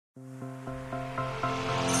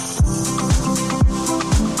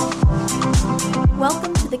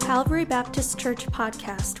Welcome to the Calvary Baptist Church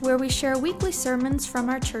podcast, where we share weekly sermons from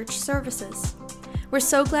our church services. We're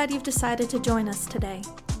so glad you've decided to join us today.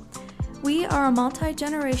 We are a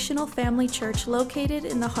multi-generational family church located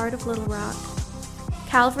in the heart of Little Rock.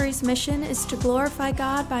 Calvary's mission is to glorify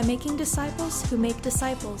God by making disciples who make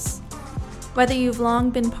disciples. Whether you've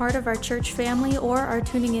long been part of our church family or are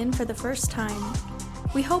tuning in for the first time,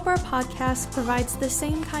 we hope our podcast provides the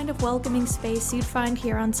same kind of welcoming space you'd find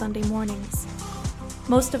here on Sunday mornings.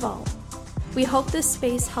 Most of all, we hope this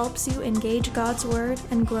space helps you engage God's Word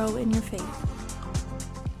and grow in your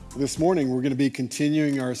faith. This morning, we're going to be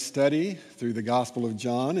continuing our study through the Gospel of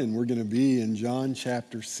John, and we're going to be in John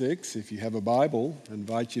chapter 6. If you have a Bible, I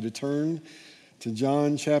invite you to turn to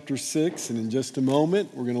John chapter 6, and in just a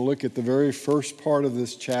moment, we're going to look at the very first part of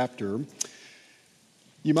this chapter.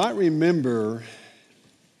 You might remember,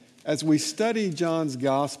 as we study John's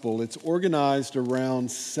Gospel, it's organized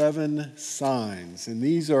around 7 signs, and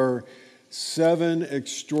these are 7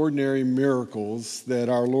 extraordinary miracles that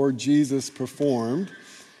our Lord Jesus performed.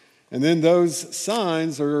 And then those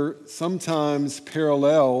signs are sometimes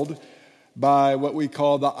paralleled by what we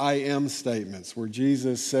call the I am statements, where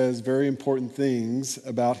Jesus says very important things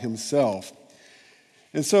about himself.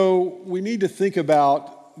 And so we need to think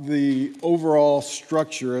about the overall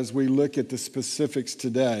structure as we look at the specifics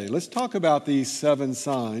today. Let's talk about these 7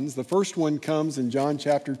 signs. The first one comes in John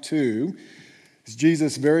chapter 2. It's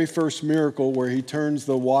Jesus' very first miracle where he turns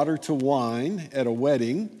the water to wine at a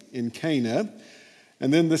wedding in Cana.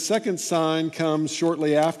 And then the second sign comes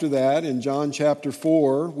shortly after that. In John chapter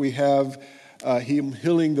 4, we have him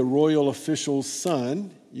healing the royal official's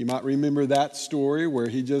son. You might remember that story where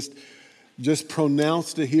he just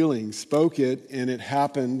pronounced a healing, spoke it, and it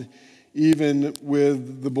happened even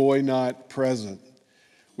with the boy not present.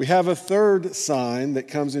 We have a third sign that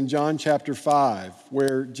comes in John chapter 5,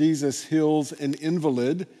 where Jesus heals an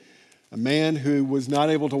invalid, a man who was not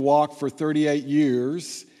able to walk for 38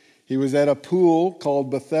 years. He was at a pool called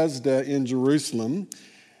Bethesda in Jerusalem.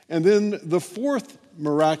 And then the fourth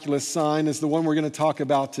miraculous sign is the one we're going to talk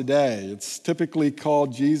about today. It's typically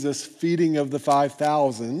called Jesus' feeding of the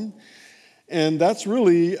 5,000. And that's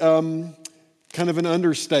really kind of an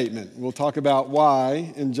understatement. We'll talk about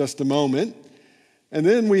why in just a moment. And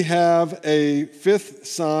then we have a fifth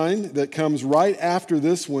sign that comes right after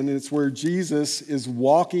this one. It's where Jesus is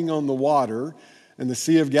walking on the water in the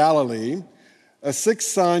Sea of Galilee. A sixth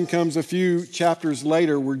sign comes a few chapters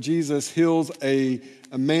later where Jesus heals a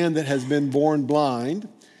man that has been born blind.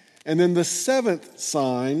 And then the seventh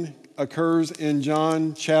sign occurs in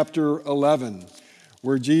John chapter 11,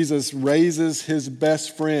 where Jesus raises his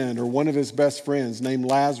best friend, or one of his best friends, named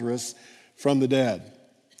Lazarus, from the dead.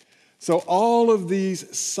 So all of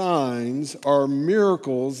these signs are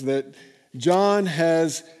miracles that John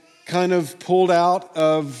has kind of pulled out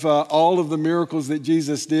of all of the miracles that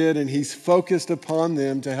Jesus did, and he's focused upon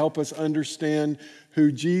them to help us understand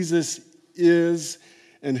who Jesus is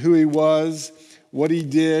and who he was, what he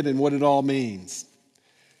did, and what it all means.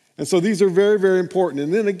 And so these are very, very important.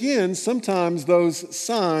 And then again, sometimes those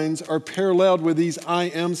signs are paralleled with these I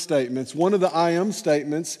am statements. One of the I am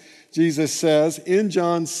statements, Jesus says in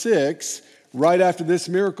John 6, right after this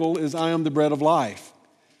miracle, is I am the bread of life.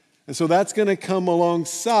 And so that's going to come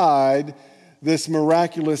alongside this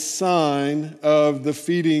miraculous sign of the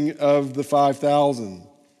feeding of the 5,000.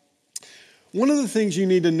 One of the things you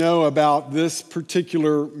need to know about this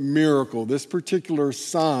particular miracle, this particular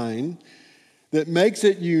sign, that makes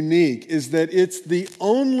it unique is that it's the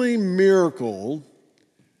only miracle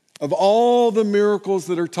of all the miracles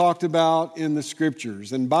that are talked about in the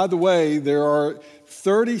scriptures. And by the way, there are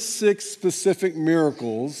 36 specific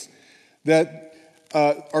miracles that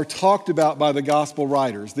are talked about by the gospel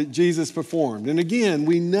writers that Jesus performed. And again,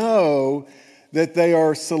 we know that they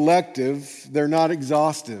are selective. They're not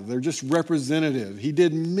exhaustive. They're just representative. He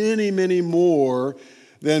did many, many more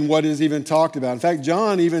than what is even talked about. In fact,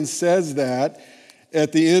 John even says that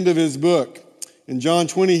at the end of his book. In John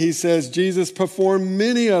 20, he says, Jesus performed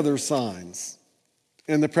many other signs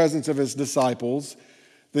in the presence of his disciples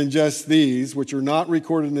than just these, which are not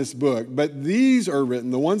recorded in this book. But these are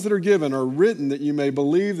written, the ones that are given are written that you may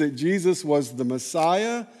believe that Jesus was the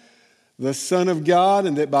Messiah, the Son of God,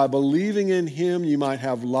 and that by believing in him, you might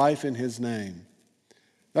have life in his name.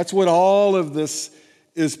 That's what all of this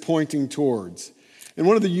is pointing towards. And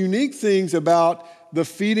one of the unique things about the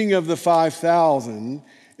feeding of the 5,000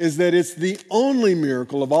 is that it's the only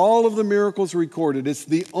miracle of all of the miracles recorded. It's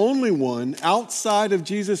the only one outside of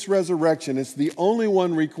Jesus' resurrection. It's the only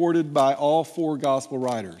one recorded by all 4 gospel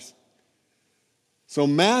writers. So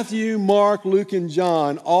Matthew, Mark, Luke, and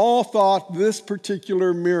John all thought this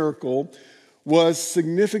particular miracle was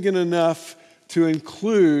significant enough to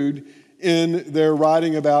include in their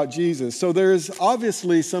writing about Jesus. So there's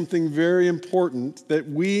obviously something very important that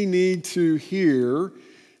we need to hear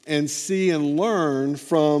and see and learn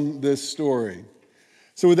from this story.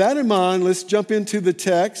 So with that in mind, let's jump into the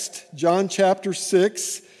text, John chapter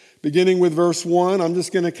 6, beginning with verse 1. I'm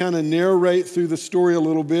just going to kind of narrate through the story a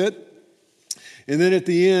little bit. And then at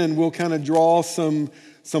the end, we'll kind of draw some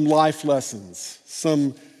life lessons,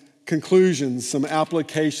 some conclusions, some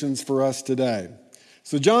applications for us today.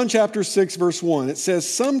 So John chapter 6, verse 1, it says,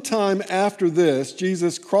 "Sometime after this,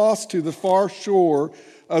 Jesus crossed to the far shore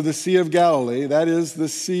of the Sea of Galilee," that is the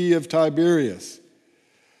Sea of Tiberias.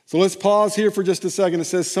 So let's pause here for just a second. It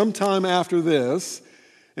says, "Sometime after this,"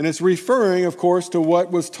 and it's referring, of course, to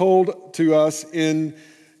what was told to us in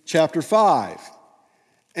chapter 5.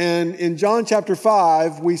 And in John chapter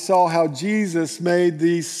 5, we saw how Jesus made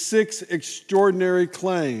these 6 extraordinary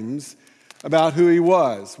claims about who he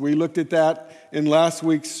was. We looked at that in last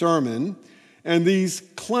week's sermon. And these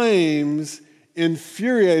claims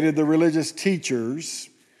infuriated the religious teachers,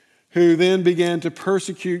 who then began to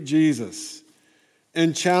persecute Jesus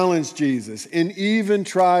and challenge Jesus and even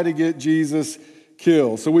try to get Jesus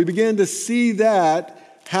killed. So we began to see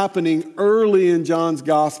that happening early in John's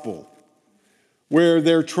gospel, where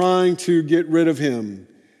they're trying to get rid of him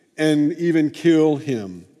and even kill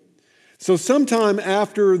him. So sometime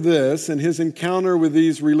after this and his encounter with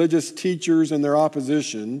these religious teachers and their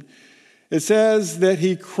opposition, it says that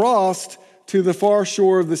he crossed to the far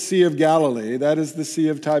shore of the Sea of Galilee, that is the Sea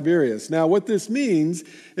of Tiberias. Now what this means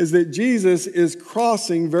is that Jesus is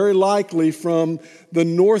crossing very likely from the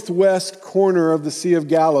northwest corner of the Sea of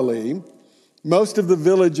Galilee. Most of the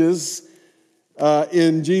villages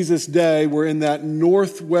in Jesus' day were in that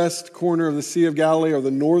northwest corner of the Sea of Galilee, or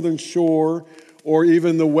the northern shore, or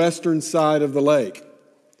even the western side of the lake.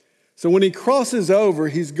 So when he crosses over,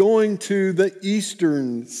 he's going to the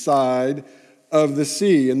eastern side of the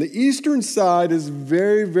sea. And the eastern side is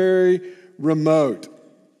very, very remote.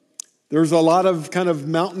 There's a lot of kind of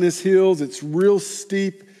mountainous hills. It's real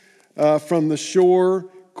steep from the shore,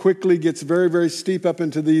 quickly gets very, very steep up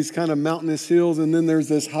into these kind of mountainous hills. And then there's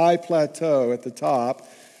this high plateau at the top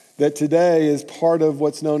that today is part of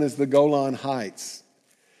what's known as the Golan Heights.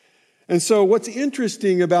 And so what's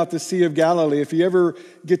interesting about the Sea of Galilee, if you ever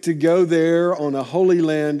get to go there on a Holy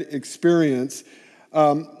Land experience,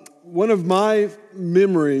 one of my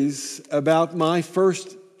memories about my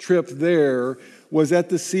first trip there was at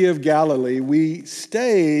the Sea of Galilee. We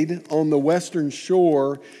stayed on the western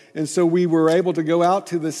shore, and so we were able to go out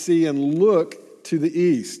to the sea and look to the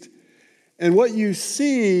east. And what you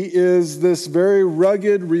see is this very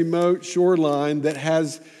rugged, remote shoreline that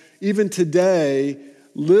has, even today,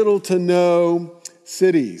 little to no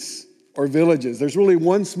cities or villages. There's really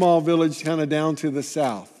one small village kind of down to the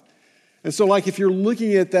south. And so like if you're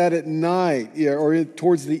looking at that at night or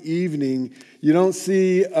towards the evening, you don't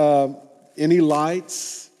see any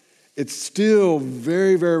lights. It's still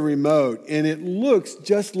very, very remote. And it looks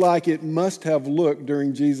just like it must have looked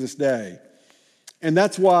during Jesus' day. And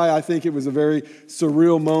that's why I think it was a very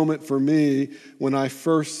surreal moment for me when I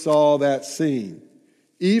first saw that scene.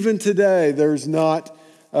 Even today, there's not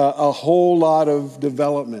a whole lot of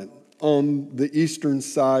development on the eastern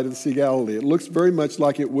side of the Sea of Galilee. It looks very much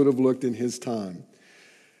like it would have looked in his time.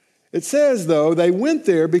 It says, though, they went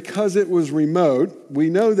there because it was remote. We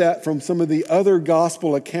know that from some of the other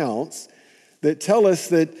gospel accounts that tell us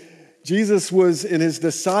that Jesus and his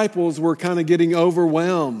disciples were kind of getting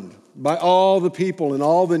overwhelmed by all the people and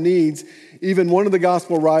all the needs. Even one of the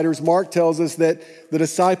gospel writers, Mark, tells us that the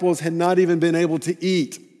disciples had not even been able to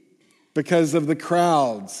eat because of the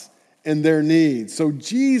crowds and their needs. So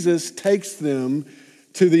Jesus takes them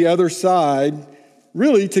to the other side,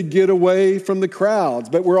 really to get away from the crowds.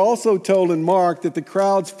 But we're also told in Mark that the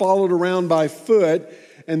crowds followed around by foot,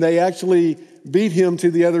 and they actually beat him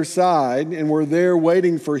to the other side and were there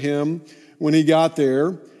waiting for him when he got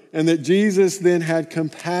there, and that Jesus then had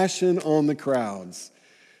compassion on the crowds.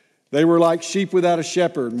 They were like sheep without a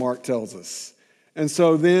shepherd, Mark tells us. And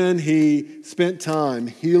so then he spent time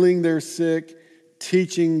healing their sick,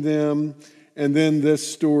 teaching them, and then this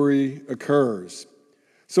story occurs.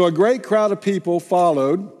 So a great crowd of people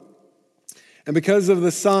followed, and because of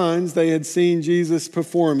the signs they had seen Jesus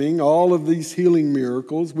performing, all of these healing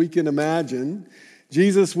miracles, we can imagine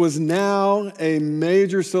Jesus was now a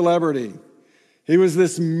major celebrity. He was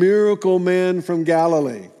this miracle man from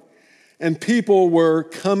Galilee, and people were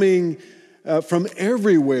coming from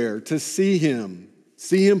everywhere to see him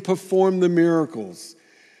perform the miracles.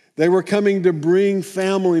 They were coming to bring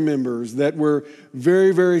family members that were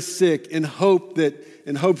very, very sick in hopes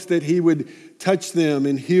that he would touch them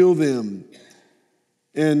and heal them.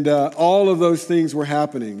 And all of those things were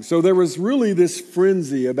happening. So there was really this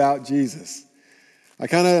frenzy about Jesus. I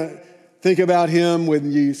kind of think about him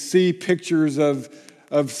when you see pictures of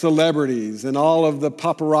celebrities and all of the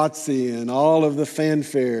paparazzi and all of the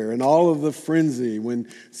fanfare and all of the frenzy when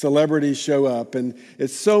celebrities show up. And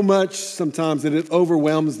it's so much sometimes that it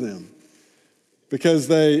overwhelms them because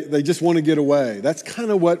they just want to get away. That's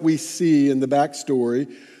kind of what we see in the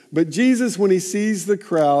backstory. But Jesus, when he sees the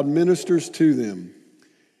crowd, ministers to them.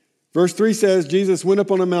 Verse 3 says, Jesus went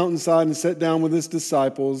up on a mountainside and sat down with his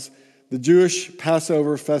disciples. The Jewish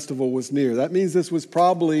Passover festival was near. That means this was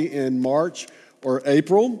probably in March or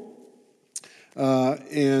April.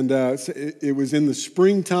 It was in the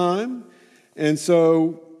springtime. And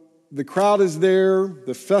so the crowd is there.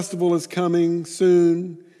 The festival is coming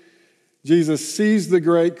soon. Jesus sees the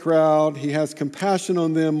great crowd. He has compassion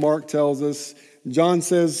on them, Mark tells us. John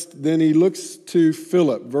says, then he looks to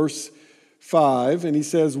Philip, verse 5, and he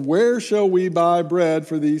says, where shall we buy bread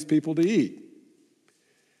for these people to eat?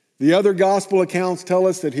 The other gospel accounts tell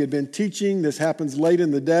us that he had been teaching. This happens late in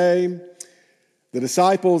the day. The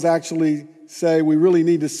disciples actually say we really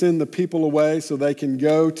need to send the people away so they can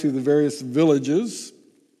go to the various villages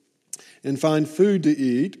and find food to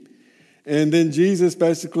eat. And then Jesus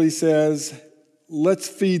basically says, let's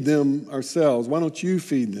feed them ourselves. Why don't you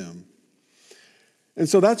feed them? And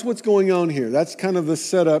so that's what's going on here. That's kind of the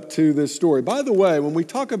setup to this story. By the way, when we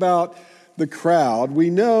talk about the crowd, we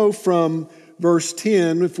know from verse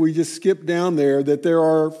 10, if we just skip down there, that there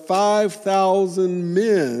are 5,000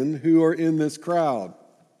 men who are in this crowd.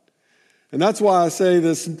 And that's why I say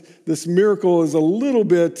this miracle is a little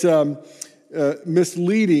bit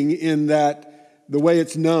misleading in that the way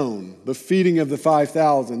it's known, the feeding of the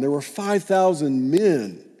 5,000. There were 5,000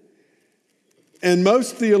 men. And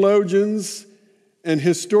most theologians and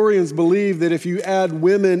historians believe that if you add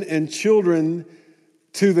women and children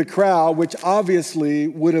to the crowd, which obviously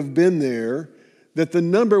would have been there, that the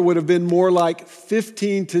number would have been more like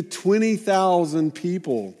 15 to 20,000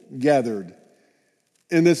 people gathered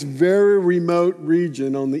in this very remote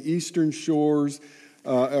region on the eastern shores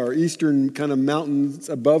or eastern kind of mountains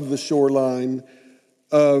above the shoreline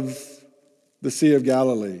of the Sea of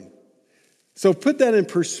Galilee. So put that in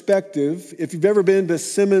perspective. If you've ever been to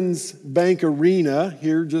Simmons Bank Arena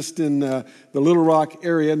here just in the Little Rock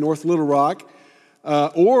area, North Little Rock,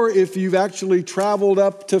 or if you've actually traveled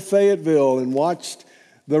up to Fayetteville and watched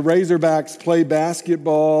the Razorbacks play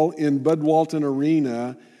basketball in Bud Walton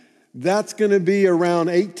Arena, that's going to be around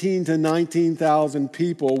 18 to 19,000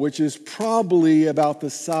 people, which is probably about the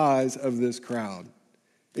size of this crowd.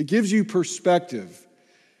 It gives you perspective.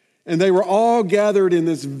 And they were all gathered in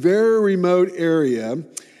this very remote area.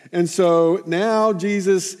 And so now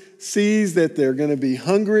Jesus sees that they're going to be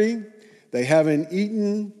hungry. They haven't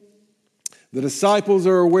eaten. The disciples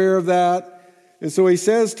are aware of that. And so he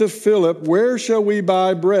says to Philip, where shall we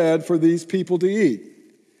buy bread for these people to eat?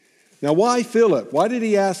 Now, why Philip? Why did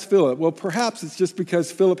he ask Philip? Well, perhaps it's just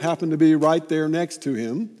because Philip happened to be right there next to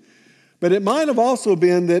him. But it might have also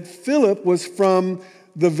been that Philip was from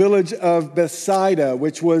the village of Bethsaida,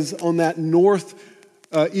 which was on that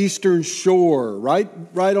northeastern shore, right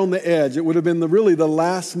on the edge. It would have been really the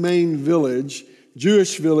last main village,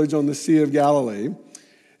 Jewish village on the Sea of Galilee.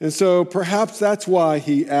 And so perhaps that's why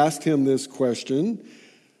he asked him this question.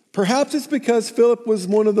 Perhaps it's because Philip was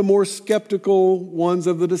one of the more skeptical ones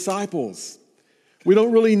of the disciples. We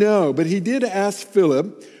don't really know, but he did ask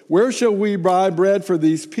Philip, where shall we buy bread for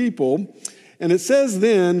these people? And it says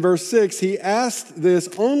then, verse 6, he asked this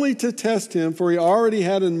only to test him, for he already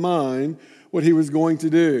had in mind what he was going to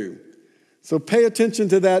do. So pay attention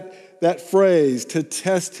to that phrase, to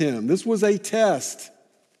test him. This was a test.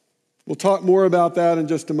 We'll talk more about that in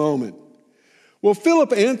just a moment. Well,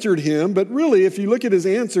 Philip answered him, but really, if you look at his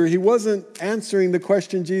answer, he wasn't answering the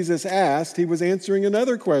question Jesus asked. He was answering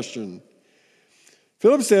another question.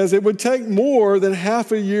 Philip says it would take more than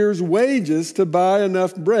half a year's wages to buy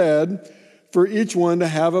enough bread for each one to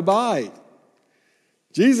have a bite.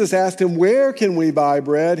 Jesus asked him, where can we buy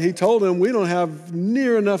bread? He told him, we don't have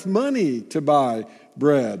near enough money to buy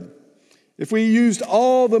bread. If we used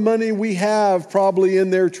all the money we have probably in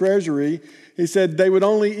their treasury, he said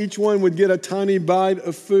each one would get a tiny bite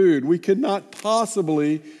of food. We could not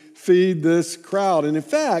possibly feed this crowd. And in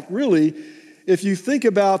fact, really, if you think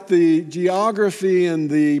about the geography and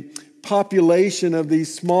the population of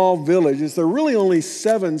these small villages, there are really only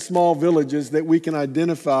 7 small villages that we can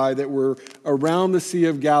identify that were around the Sea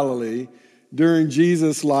of Galilee during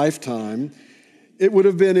Jesus' lifetime. It would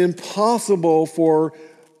have been impossible for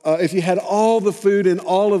if you had all the food in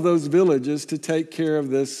all of those villages to take care of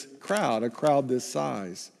this crowd, a crowd this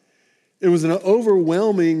size. It was an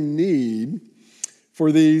overwhelming need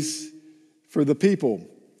for the people,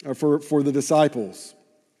 or for the disciples.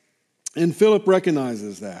 And Philip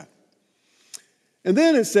recognizes that. And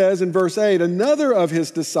then it says in verse 8, another of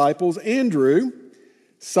his disciples, Andrew,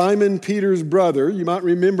 Simon Peter's brother. You might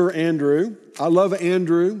remember Andrew. I love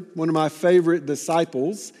Andrew, one of my favorite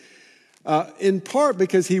disciples, in part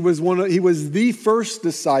because he was the first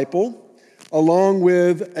disciple, along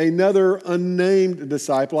with another unnamed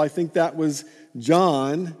disciple. I think that was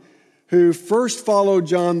John, who first followed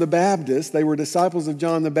John the Baptist. They were disciples of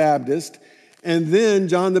John the Baptist. And then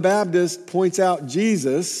John the Baptist points out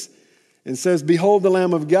Jesus and says, "Behold the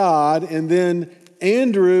Lamb of God." And then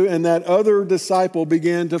Andrew and that other disciple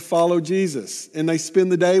began to follow Jesus. And they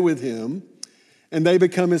spend the day with him. And they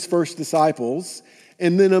become his first disciples.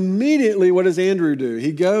 And then immediately, what does Andrew do?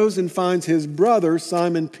 He goes and finds his brother,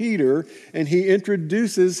 Simon Peter, and he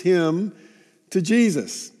introduces him to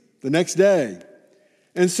Jesus the next day.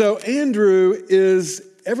 And so Andrew is,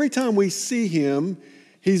 every time we see him,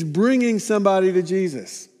 he's bringing somebody to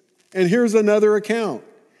Jesus. And here's another account.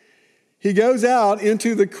 He goes out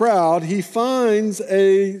into the crowd. He finds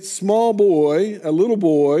a small boy, a little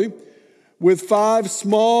boy, with 5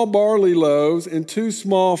 small barley loaves and 2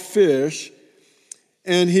 small fish.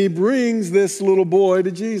 And he brings this little boy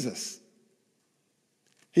to Jesus.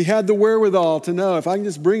 He had the wherewithal to know, if I can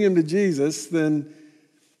just bring him to Jesus, then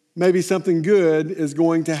maybe something good is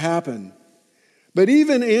going to happen. But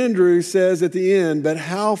even Andrew says at the end, but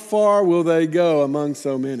how far will they go among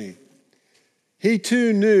so many? He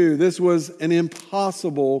too knew this was an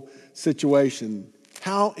impossible situation.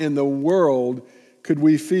 How in the world could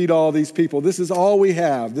we feed all these people? This is all we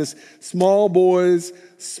have, this small boy's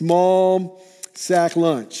small sack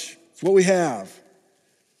lunch. It's what we have.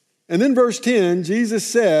 And then verse 10, Jesus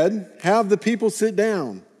said, have the people sit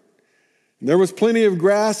down. And there was plenty of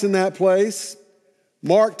grass in that place.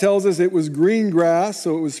 Mark tells us it was green grass,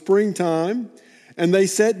 so it was springtime. And they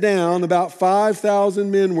sat down. About 5,000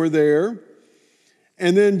 men were there.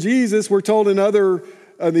 And then Jesus, we're told in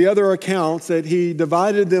the other accounts, that he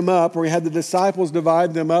divided them up, or he had the disciples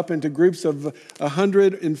divide them up into groups of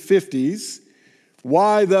 150s.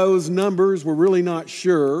 Why those numbers, we're really not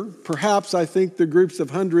sure. Perhaps I think the groups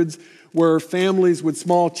of hundreds were families with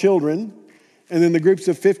small children, and then the groups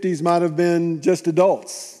of 50s might have been just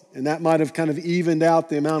adults, and that might have kind of evened out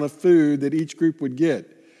the amount of food that each group would get.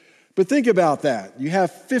 But think about that. You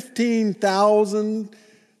have 15,000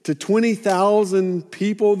 to 20,000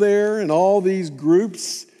 people there in all these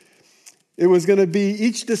groups. It was going to be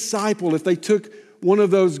each disciple, if they took one of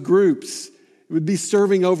those groups, it would be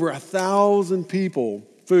serving over 1,000 people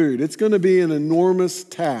food. It's going to be an enormous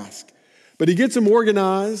task. But he gets them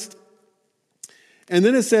organized. And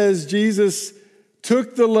then it says Jesus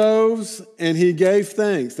took the loaves and he gave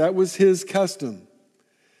thanks. That was his custom.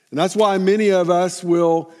 And that's why many of us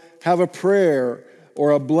will have a prayer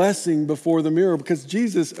or a blessing before the meal, because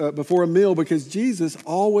Jesus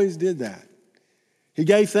always did that. He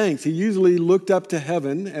gave thanks. He usually looked up to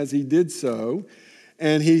heaven as he did so,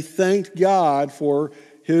 and he thanked God for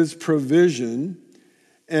his provision.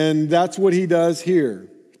 And that's what he does here.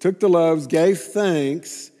 He took the loaves, gave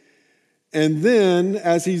thanks, and then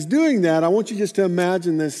as he's doing that, I want you just to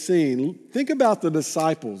imagine this scene. Think about the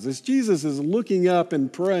disciples. As Jesus is looking up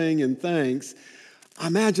and praying in thanks, I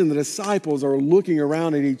imagine the disciples are looking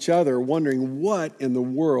around at each other, wondering what in the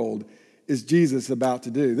world is Jesus about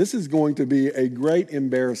to do. This is going to be a great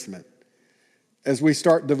embarrassment as we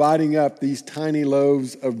start dividing up these tiny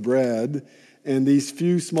loaves of bread and these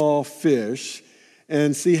few small fish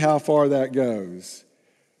and see how far that goes.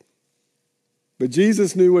 But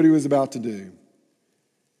Jesus knew what he was about to do.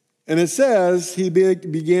 And it says he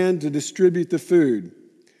began to distribute the food.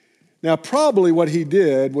 Now, probably what he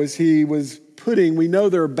did was he was we know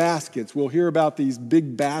there are baskets. We'll hear about these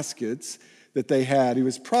big baskets that they had. He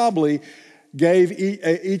was probably gave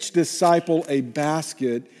each disciple a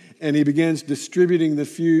basket, and he begins distributing the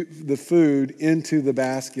food into the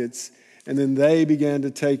baskets, and then they began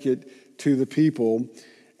to take it to the people.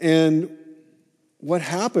 And what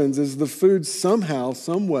happens is the food somehow,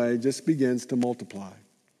 some way, just begins to multiply.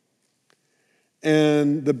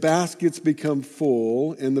 And the baskets become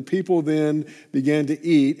full, and the people then began to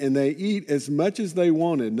eat, and they eat as much as they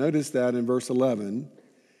wanted. Notice that in verse 11.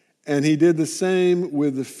 And he did the same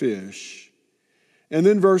with the fish. And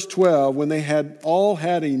then verse 12, when they had all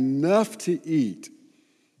had enough to eat,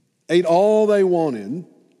 ate all they wanted,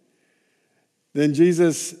 then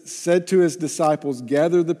Jesus said to his disciples,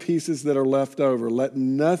 gather the pieces that are left over. Let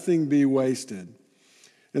nothing be wasted.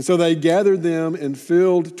 And so they gathered them and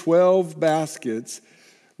filled 12 baskets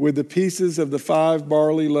with the pieces of the 5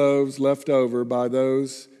 barley loaves left over by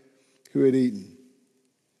those who had eaten.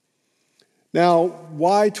 Now,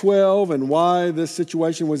 why 12 and why this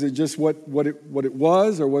situation? Was it just what it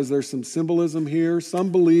was, or was there some symbolism here?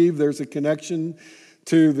 Some believe there's a connection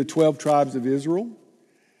to the 12 tribes of Israel,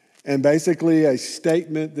 and basically a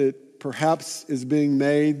statement that perhaps is being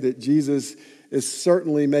made that Jesus is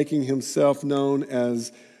certainly making himself known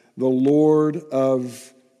as the Lord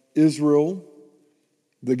of Israel,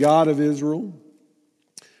 the God of Israel.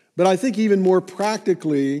 But I think even more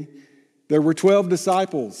practically, there were 12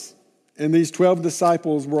 disciples. And these 12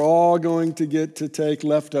 disciples were all going to get to take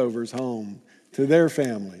leftovers home to their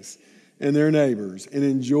families and their neighbors and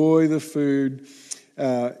enjoy the food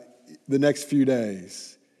the next few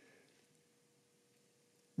days.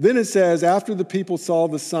 Then it says, after the people saw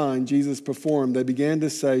the sign Jesus performed, they began to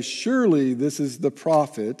say, surely this is the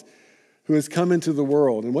prophet who has come into the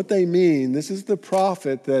world. And what they mean, this is the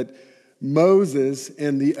prophet that Moses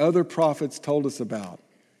and the other prophets told us about.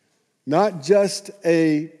 Not just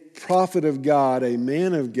a prophet of God, a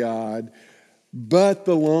man of God, but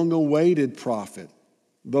the long-awaited prophet,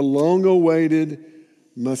 the long-awaited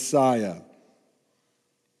Messiah.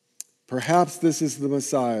 Perhaps this is the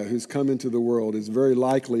Messiah who's come into the world, is very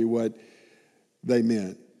likely what they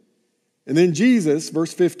meant. And then Jesus,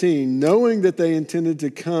 verse 15, knowing that they intended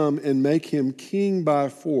to come and make him king by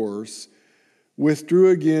force, withdrew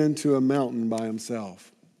again to a mountain by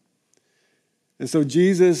himself. And so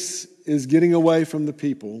Jesus is getting away from the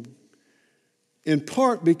people, in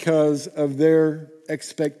part because of their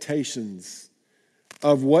expectations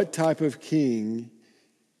of what type of king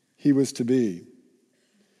he was to be.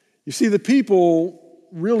 You see, the people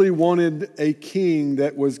really wanted a king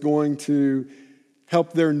that was going to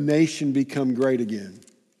help their nation become great again.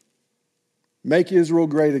 Make Israel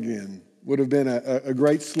great again would have been a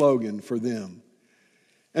great slogan for them.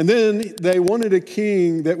 And then they wanted a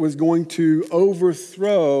king that was going to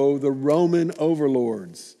overthrow the Roman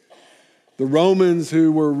overlords, the Romans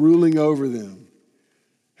who were ruling over them,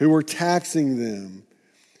 who were taxing them,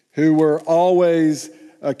 who were always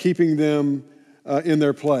keeping them in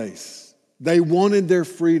their place. They wanted their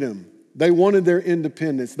freedom. They wanted their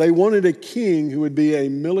independence. They wanted a king who would be a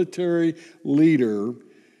military leader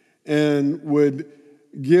and would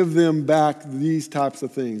give them back these types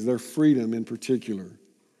of things, their freedom in particular.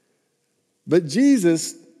 But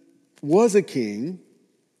Jesus was a king.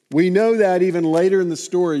 We know that even later in the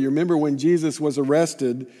story. You remember when Jesus was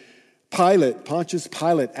arrested, Pontius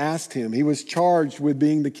Pilate asked him, he was charged with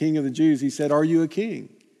being the king of the Jews. He said, "Are you a king?"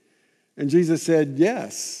 And Jesus said,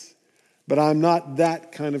 "Yes, but I'm not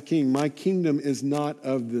that kind of king. My kingdom is not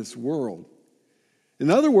of this world." In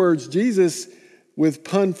other words, Jesus, with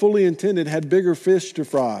pun fully intended, had bigger fish to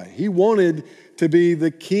fry. He wanted to be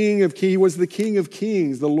the king of kings. He was the King of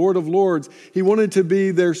Kings, the Lord of Lords. He wanted to be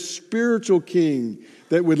their spiritual king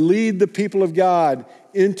that would lead the people of God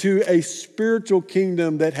into a spiritual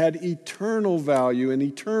kingdom that had eternal value and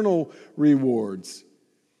eternal rewards.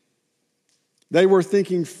 They were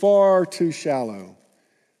thinking far too shallow,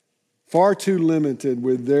 far too limited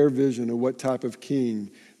with their vision of what type of king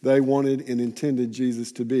they wanted and intended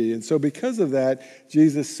Jesus to be. And so because of that,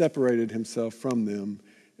 Jesus separated himself from them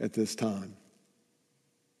at this time.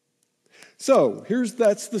 So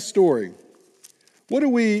that's the story. What do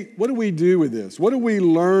we do with this? What do we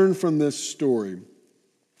learn from this story?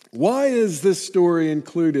 Why is this story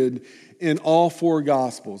included in all 4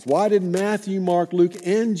 Gospels? Why did Matthew, Mark, Luke,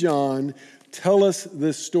 and John tell us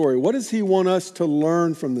this story? What does he want us to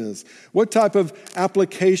learn from this? What type of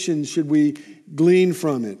application should we glean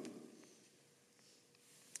from it?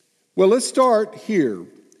 Well, let's start here.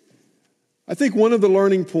 I think one of the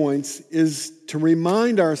learning points is to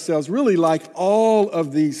remind ourselves, really like all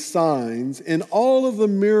of these signs and all of the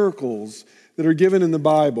miracles that are given in the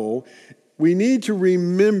Bible, we need to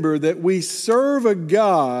remember that we serve a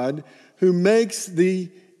God who makes the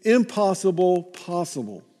impossible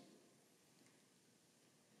possible.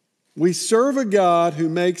 We serve a God who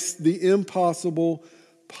makes the impossible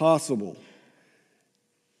possible.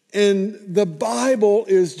 And the Bible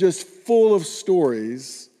is just full of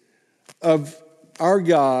stories of our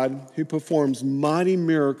God who performs mighty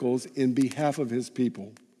miracles in behalf of his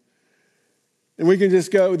people. And we can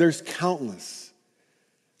just go, there's countless.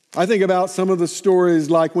 I think about some of the stories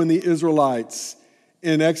like when the Israelites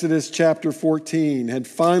in Exodus chapter 14 had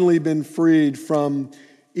finally been freed from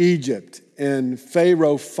Egypt, and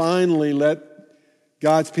Pharaoh finally let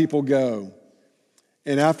God's people go.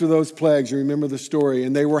 And after those plagues, you remember the story,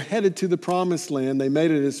 and they were headed to the promised land. They made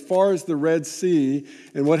it as far as the Red Sea,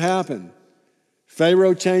 and what happened?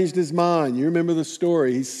 Pharaoh changed his mind. You remember the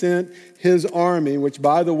story. He sent his army, which,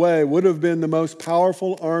 by the way, would have been the most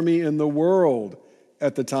powerful army in the world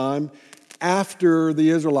at the time, after the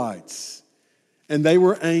Israelites. And they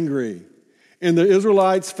were angry. And the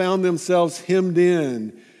Israelites found themselves hemmed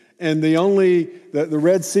in. And the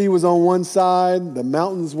Red Sea was on one side, the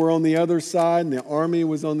mountains were on the other side, and the army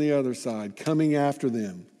was on the other side, coming after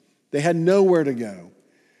them. They had nowhere to go.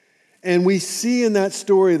 And we see in that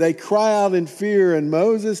story, they cry out in fear, and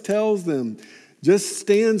Moses tells them, just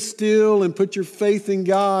stand still and put your faith in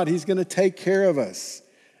God. He's going to take care of us.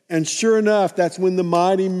 And sure enough, that's when the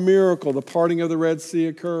mighty miracle, the parting of the Red Sea,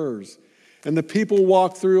 occurs. And the people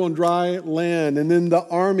walk through on dry land, and then the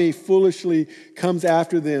army foolishly comes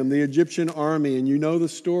after them, the Egyptian army, and you know the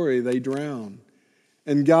story, they drown.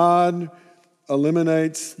 And God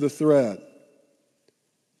eliminates the threat.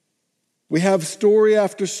 We have story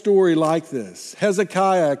after story like this.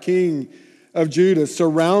 Hezekiah, king of Judah,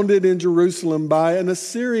 surrounded in Jerusalem by an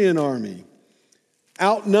Assyrian army,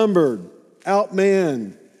 outnumbered,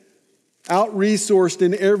 outmanned, out-resourced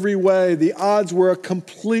in every way. The odds were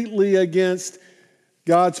completely against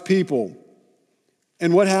God's people.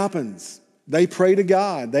 And what happens? They pray to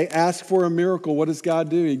God. They ask for a miracle. What does God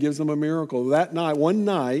do? He gives them a miracle. That night, one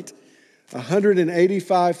night,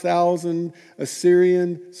 185,000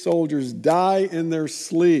 Assyrian soldiers die in their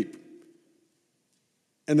sleep.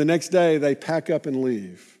 And the next day, they pack up and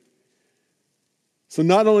leave. So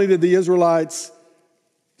not only did the Israelites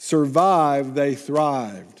survive, they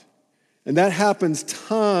thrived. And that happens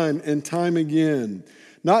time and time again,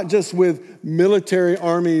 not just with military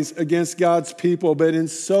armies against God's people, but in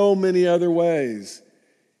so many other ways.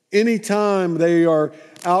 Anytime they are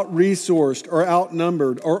out-resourced or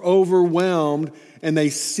outnumbered or overwhelmed and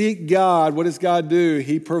they seek God, what does God do?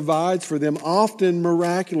 He provides for them, often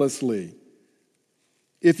miraculously.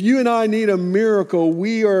 If you and I need a miracle,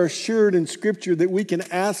 we are assured in Scripture that we can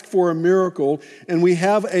ask for a miracle, and we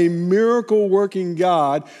have a miracle-working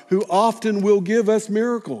God who often will give us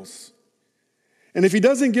miracles. And if He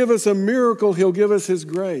doesn't give us a miracle, He'll give us His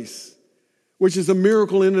grace, which is a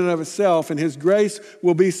miracle in and of itself, and His grace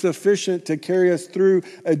will be sufficient to carry us through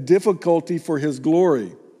a difficulty for His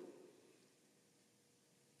glory.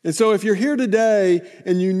 And so if you're here today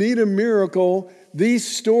and you need a miracle,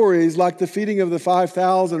 these stories, like the feeding of the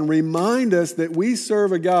 5,000, remind us that we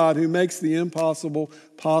serve a God who makes the impossible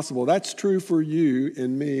possible. That's true for you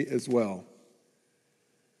and me as well.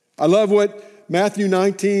 I love what Matthew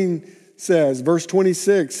 19 says, verse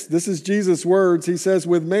 26. This is Jesus' words. He says,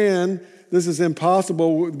 with man, this is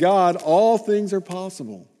impossible. With God, all things are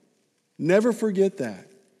possible. Never forget that.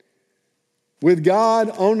 With God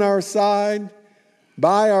on our side,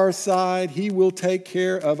 by our side, He will take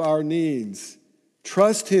care of our needs.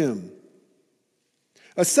 Trust Him.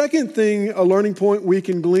 A second thing, a learning point we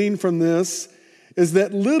can glean from this is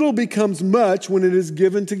that little becomes much when it is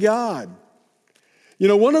given to God. You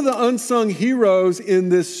know, one of the unsung heroes in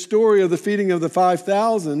this story of the feeding of the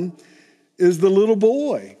 5,000 is the little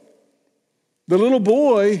boy. The little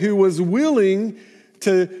boy who was willing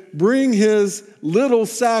to bring his little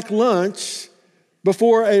sack lunch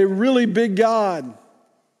before a really big God.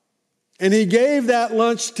 And he gave that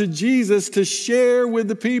lunch to Jesus to share with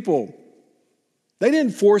the people. They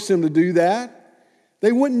didn't force him to do that.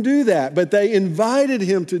 They wouldn't do that, but they invited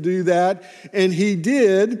him to do that, and he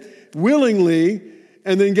did willingly.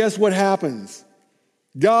 And then guess what happens?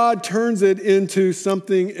 God turns it into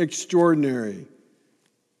something extraordinary,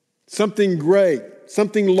 something great,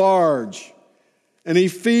 something large. And He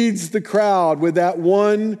feeds the crowd with that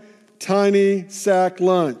one tiny sack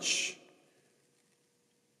lunch.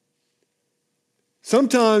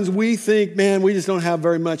 Sometimes we think, man, we just don't have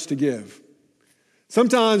very much to give.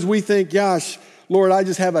 Sometimes we think, gosh, Lord, I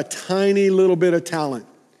just have a tiny little bit of talent.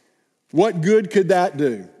 What good could that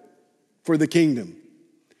do for the kingdom?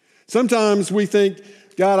 Sometimes we think,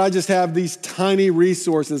 God, I just have these tiny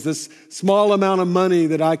resources, this small amount of money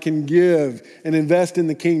that I can give and invest in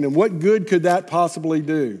the kingdom. What good could that possibly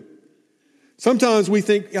do? Sometimes we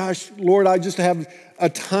think, gosh, Lord, I just have a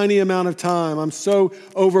tiny amount of time. I'm so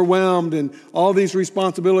overwhelmed and all these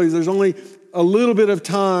responsibilities. There's only a little bit of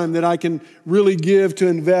time that I can really give to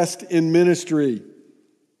invest in ministry.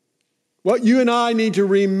 What you and I need to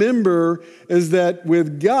remember is that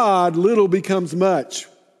with God, little becomes much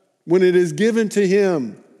when it is given to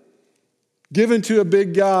Him. Given to a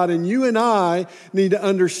big God. And you and I need to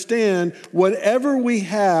understand whatever we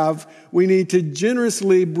have, we need to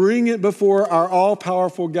generously bring it before our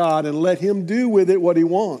all-powerful God and let Him do with it what He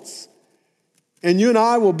wants. And you and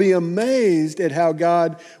I will be amazed at how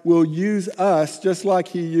God will use us, just like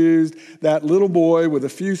he used that little boy with a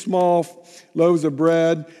few small loaves of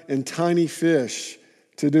bread and tiny fish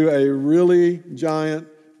to do a really giant,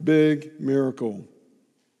 big miracle.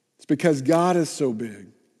 It's because God is so big.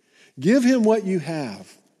 Give him what you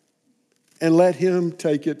have and let him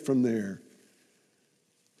take it from there.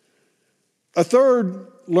 A third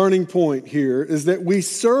learning point here is that we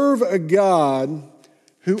serve a God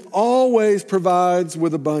who always provides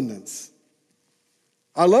with abundance.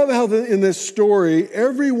 I love how in this story,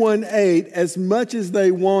 everyone ate as much as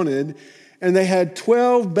they wanted, and they had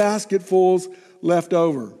 12 basketfuls left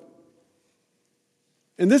over.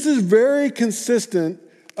 And this is very consistent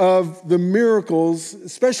of the miracles,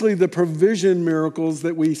 especially the provision miracles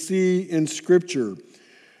that we see in Scripture.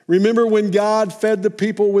 Remember when God fed the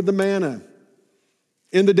people with the manna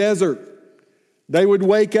in the desert? They would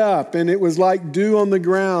wake up and it was like dew on the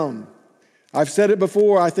ground. I've said it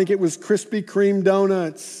before, I think it was Krispy Kreme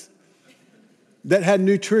donuts that had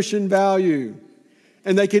nutrition value.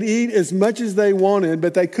 And they could eat as much as they wanted,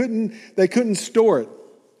 but they couldn't store it.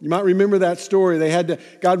 You might remember that story.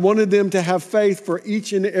 God wanted them to have faith for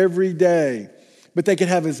each and every day, but they could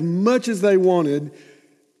have as much as they wanted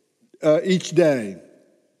each day.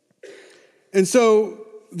 And so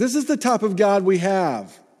this is the type of God we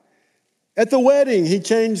have. At the wedding, he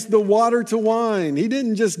changed the water to wine. He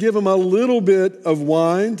didn't just give them a little bit of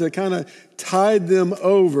wine to kind of tide them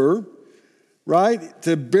over, right?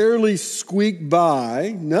 To barely squeak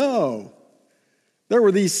by. No. There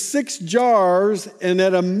were these 6 jars, and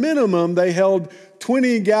at a minimum, they held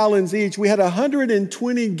 20 gallons each. We had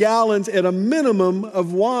 120 gallons at a minimum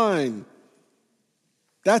of wine.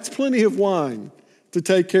 That's plenty of wine to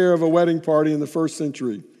take care of a wedding party in the first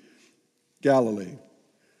century Galilee.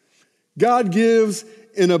 God gives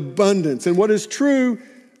in abundance. And what is true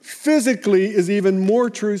physically is even more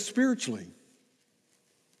true spiritually.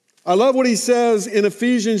 I love what he says in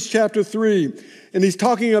Ephesians chapter 3. And he's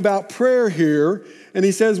talking about prayer here. And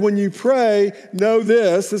he says, when you pray, know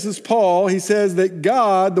this is Paul. He says that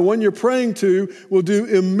God, the one you're praying to, will do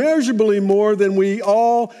immeasurably more than we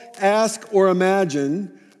all ask or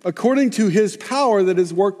imagine, according to his power that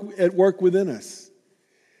is at work within us.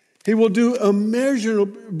 He will do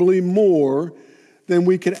immeasurably more than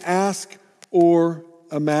we could ask or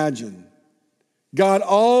imagine. God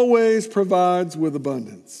always provides with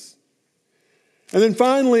abundance. And then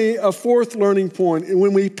finally, a fourth learning point.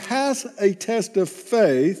 When we pass a test of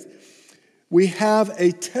faith, we have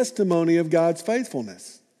a testimony of God's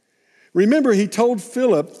faithfulness. Remember, he told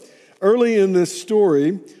Philip early in this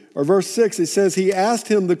story, or verse 6, it says he asked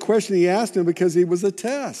him the question he asked him because it was a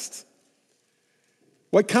test.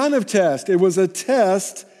 What kind of test? It was a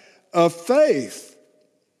test of faith.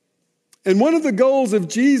 And one of the goals of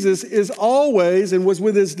Jesus is always, and was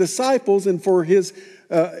with his disciples and for his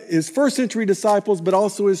first century disciples, but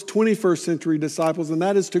also his 21st century disciples, and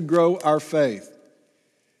that is to grow our faith.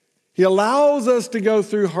 He allows us to go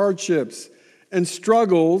through hardships and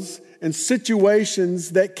struggles and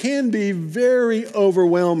situations that can be very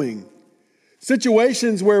overwhelming.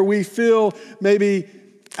 Situations where we feel maybe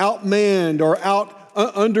outmanned or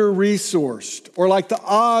under-resourced, or like the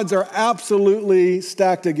odds are absolutely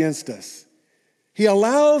stacked against us. He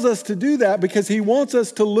allows us to do that because he wants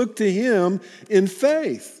us to look to him in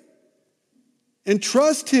faith and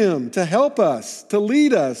trust him to help us, to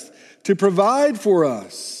lead us, to provide for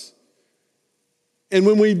us. And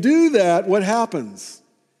when we do that, what happens?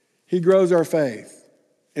 He grows our faith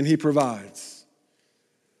and he provides.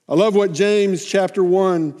 I love what James chapter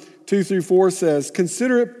 1, 2-4 says,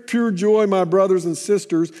 "Consider it pure joy, my brothers and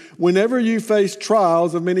sisters, whenever you face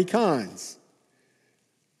trials of many kinds."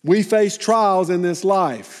 We face trials in this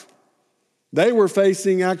life. They were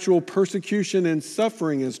facing actual persecution and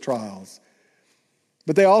suffering as trials.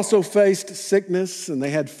 But they also faced sickness, and they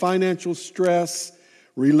had financial stress,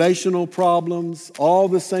 relational problems, all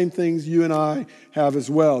the same things you and I have as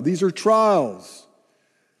well. These are trials.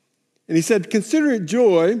 And he said, consider it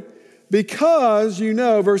joy, because you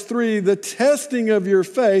know, verse 3, the testing of your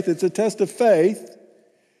faith, it's a test of faith.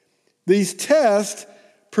 These tests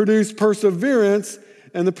produce perseverance,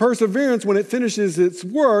 and the perseverance, when it finishes its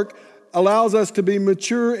work, allows us to be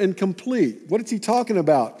mature and complete. What is he talking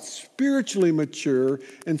about? Spiritually mature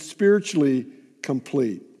and spiritually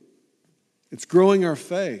complete. It's growing our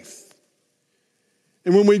faith.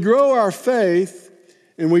 And when we grow our faith,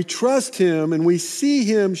 and we trust him and we see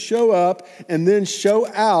him show up and then show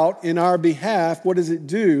out in our behalf, what does it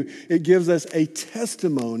do? It gives us a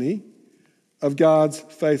testimony of God's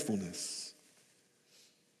faithfulness.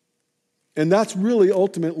 And that's really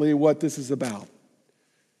ultimately what this is about.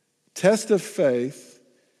 test of faith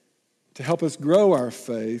to help us grow our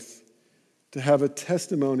faith, to have a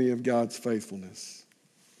testimony of God's faithfulness.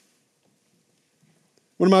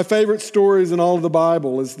 One of my favorite stories in all of the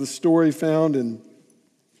Bible is the story found in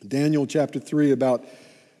Daniel chapter 3 about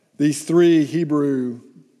these three Hebrew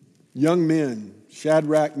young men,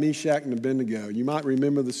 Shadrach, Meshach, and Abednego. You might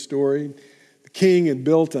remember the story. The king had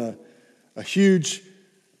built a huge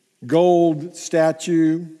gold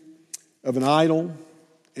statue of an idol,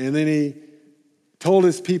 and then he told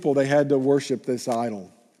his people they had to worship this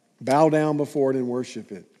idol, bow down before it and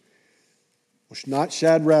worship it. Well, not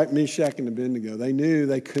Shadrach, Meshach, and Abednego. They knew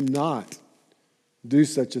they could not do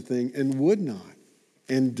such a thing and would not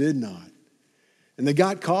and did not. And they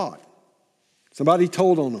got caught. Somebody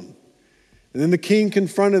told on them. And then the king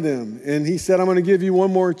confronted them, and he said, I'm going to give you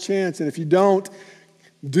one more chance, and if you don't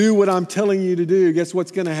do what I'm telling you to do, guess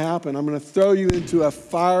what's going to happen? I'm going to throw you into a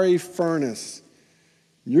fiery furnace.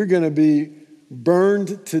 You're going to be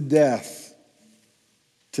burned to death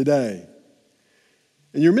today.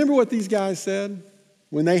 And you remember what these guys said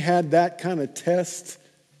when they had that kind of test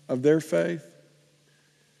of their faith?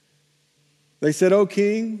 They said, "O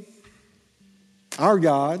king, our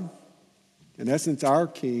God, in essence our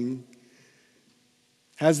king,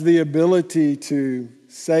 has the ability to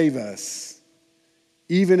save us,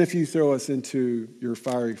 even if you throw us into your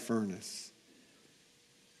fiery furnace."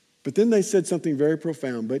 But then they said something very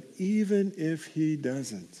profound. But even if he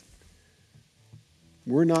doesn't,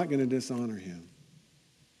 we're not going to dishonor him.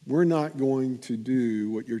 We're not going to do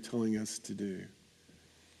what you're telling us to do.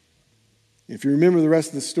 If you remember the rest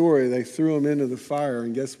of the story, they threw him into the fire,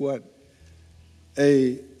 and guess what?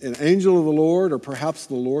 An angel of the Lord, or perhaps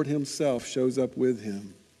the Lord himself, shows up with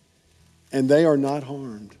him, and they are not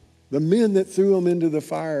harmed. The men that threw him into the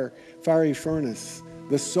fiery furnace,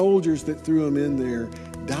 the soldiers that threw him in there,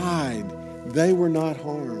 died. They were not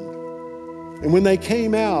harmed. And when they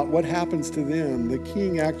came out, what happens to them? The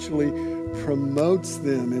king actually promotes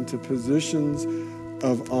them into positions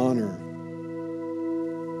of honor.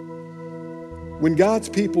 When God's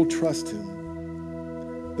people trust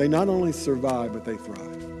him, they not only survive, but they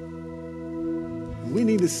thrive. We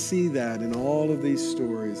need to see that in all of these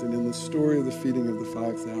stories and in the story of the feeding of the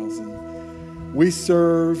 5,000. We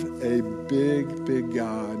serve a big, big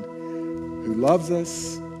God who loves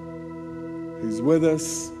us, who's with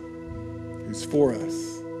us, who's for us.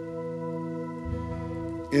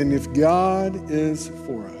 And if God is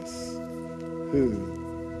for us, who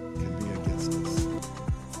can be against us?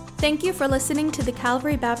 Thank you for listening to the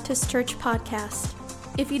Calvary Baptist Church podcast.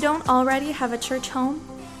 If you don't already have a church home,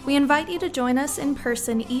 we invite you to join us in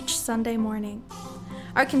person each Sunday morning.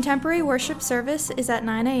 Our contemporary worship service is at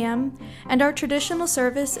 9 a.m. and our traditional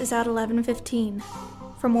service is at 11:15.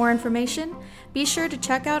 For more information, be sure to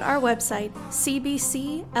check out our website,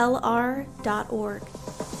 cbclr.org.